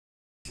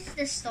This is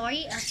the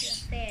story of a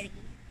fairy.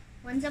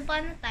 Once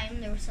upon a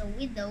time, there was a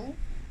widow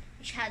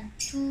which had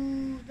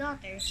two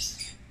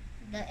daughters.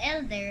 The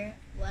elder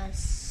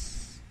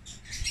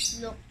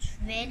looked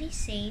very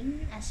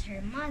same as her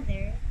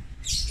mother,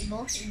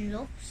 both in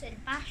looks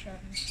and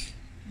passion,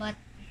 but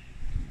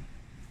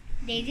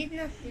they did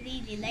not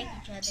really like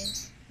each other.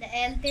 The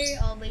elder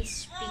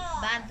always speak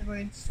bad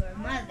words to her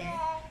mother,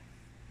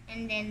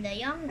 and then the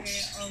younger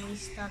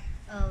always thought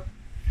of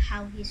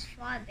how his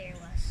father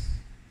was.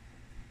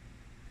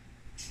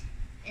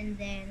 And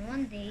then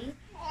one day,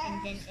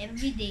 and then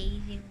every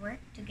day, they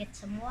worked to get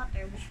some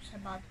water, which was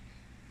about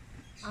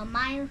a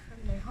mile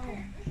from their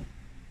home.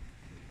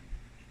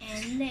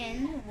 And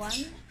then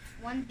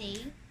one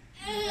day,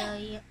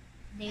 they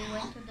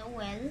went to the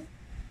well,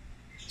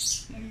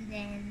 and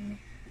then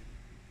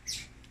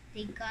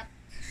she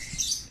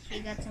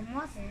got some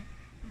water.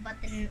 But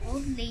an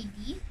old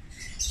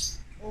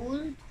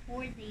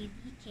poor lady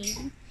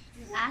came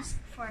and asked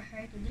for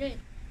her to drink.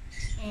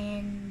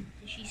 And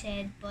she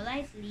said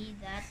politely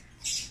that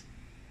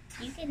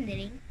you can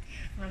drink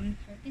from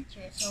her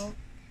pitcher. So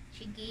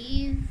she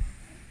gave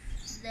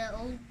the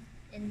old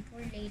and poor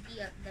lady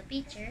the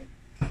pitcher,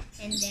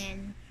 and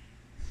then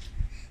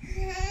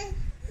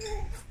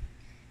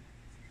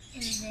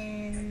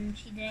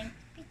she drank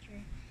the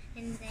pitcher.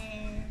 And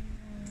then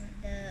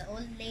the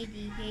old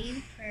lady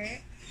gave her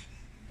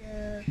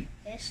the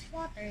best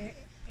water,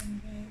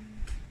 and then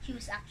she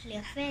was actually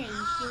a fairy.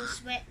 She was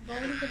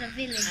going to the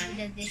village with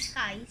a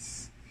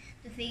disguise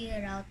to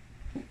figure out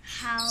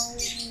how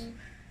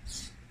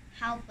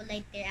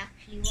polite they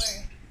actually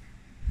were.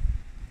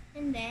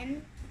 And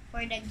then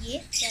for the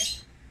gift,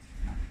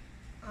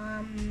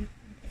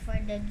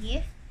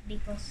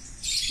 because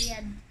she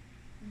had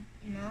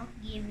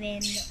given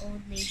the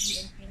old lady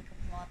a drink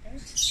of water,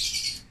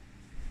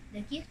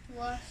 the gift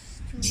was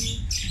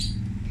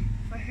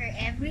for her,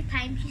 every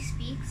time she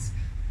speaks,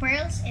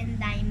 pearls and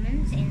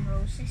diamonds and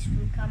roses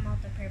will come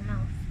out of her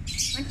mouth.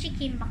 When she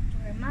came back to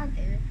her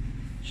mother,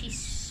 she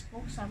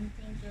spoke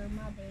something to her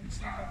mother and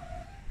said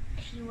that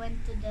she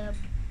went to the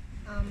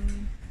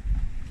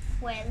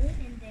well,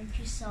 and then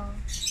she saw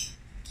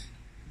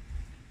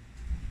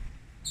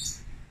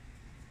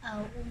a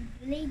old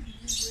lady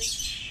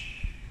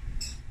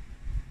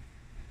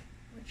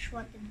which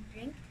wanted to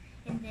drink,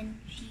 and then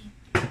she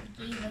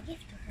gave a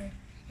gift to her.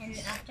 And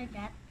after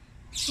that,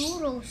 2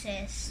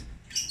 roses,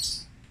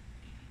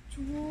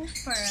 2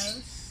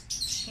 pearls,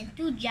 and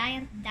 2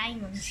 giant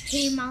diamonds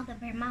came out of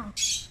her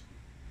mouth.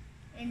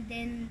 And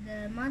then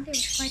the mother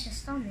was quite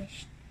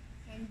astonished.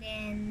 And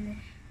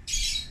then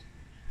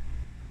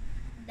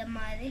the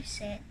mother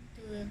said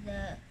to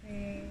the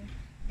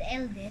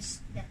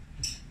eldest that,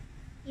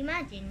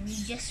 imagine,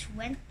 you just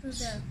went to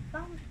the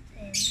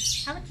fountain.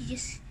 How about you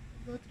just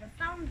go to the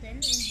fountain,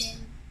 and then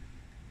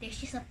there's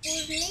just a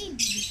poor lady who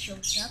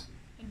shows up,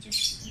 and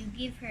just you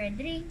give her a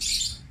drink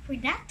for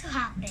that to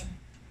happen.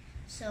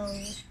 So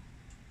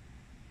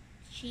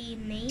she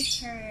made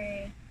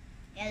her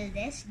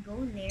eldest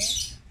go there,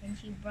 and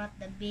she brought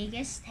the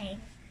biggest tank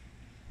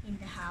in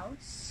the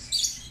house.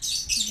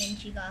 And then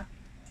she got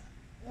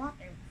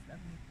water from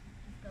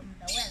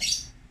the well.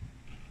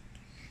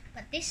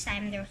 But this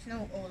time there was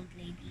no old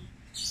lady.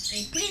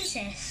 A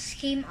princess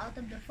came out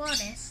of the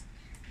forest,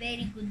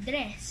 very good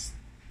dressed.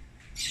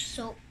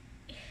 So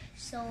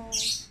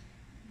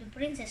the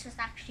princess was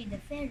actually the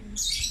fairy,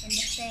 and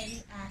the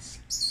fairy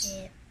asked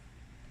if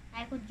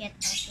I could get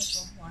a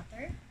sip of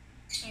water.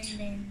 And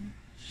then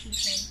she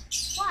said,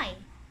 why?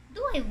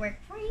 Do I work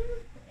for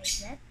you? Like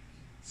that.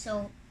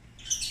 So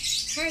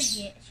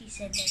she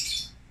said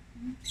that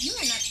you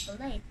are not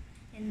polite,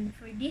 and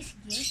for this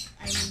gift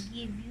I will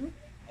give you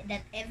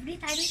that every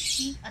time you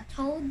speak, a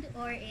toad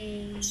or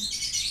a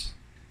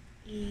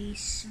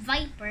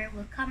viper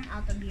will come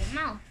out of your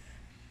mouth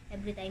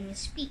every time you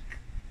speak.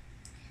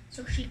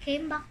 So she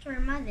came back to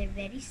her mother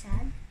very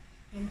sad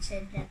and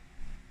said that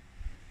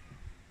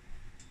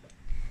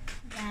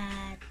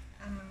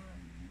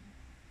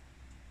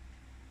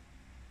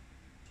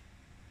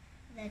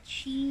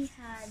she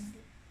had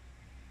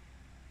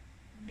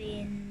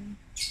been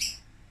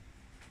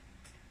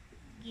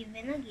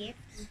given a gift,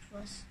 which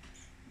was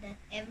that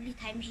every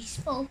time she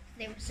spoke,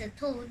 there was a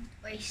toad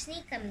or a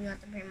snake coming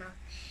out of her mouth.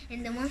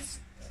 And then once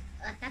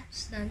that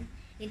was done,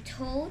 a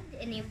toad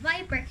and a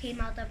viper came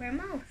out of her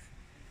mouth.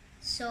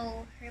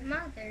 So her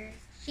mother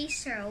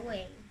chased her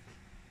away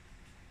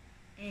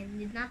and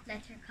did not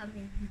let her come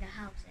in the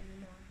house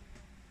anymore.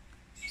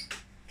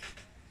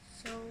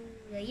 So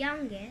the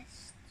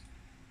youngest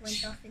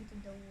went off into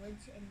the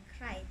woods and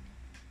cried.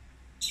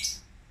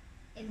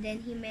 And then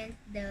he met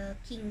the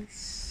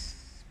king's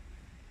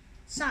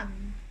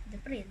son, the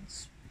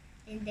prince.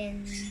 And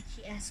then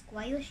she asked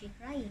why was she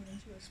crying,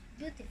 and she was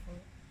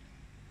beautiful.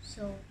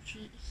 So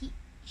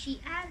she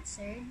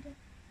answered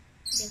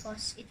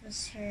because it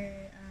was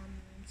her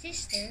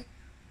sister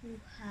who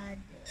had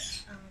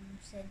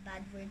said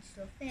bad words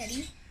to a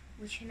fairy,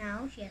 which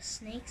now she has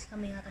snakes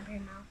coming out of her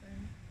mouth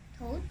and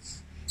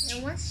toads.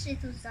 And once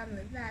it was done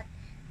with that,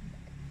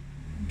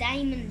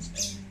 diamonds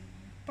and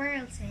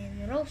pearls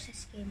and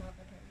roses came out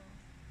of her mouth.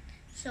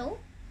 So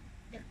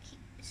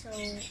so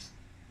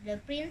the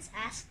prince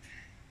asked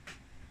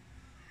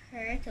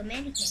her to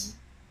marry him.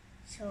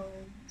 So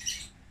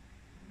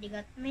they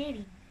got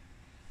married,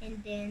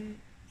 and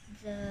then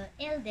the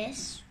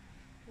eldest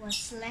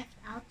was left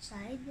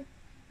outside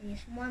and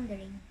is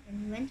wandering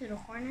and went to the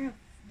corner of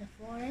the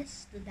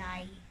forest to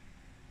die.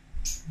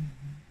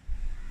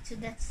 So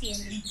that's the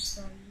end of the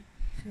story.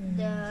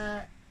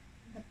 The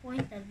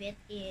point of it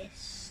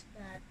is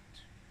that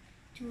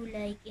to,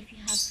 like, if you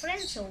have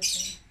friends over,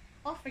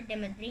 offer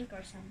them a drink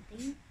or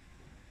something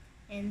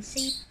and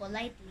say it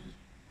politely.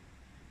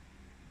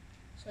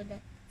 So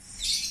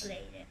that's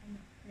later.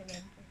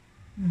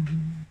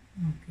 Mm-hmm.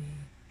 Okay.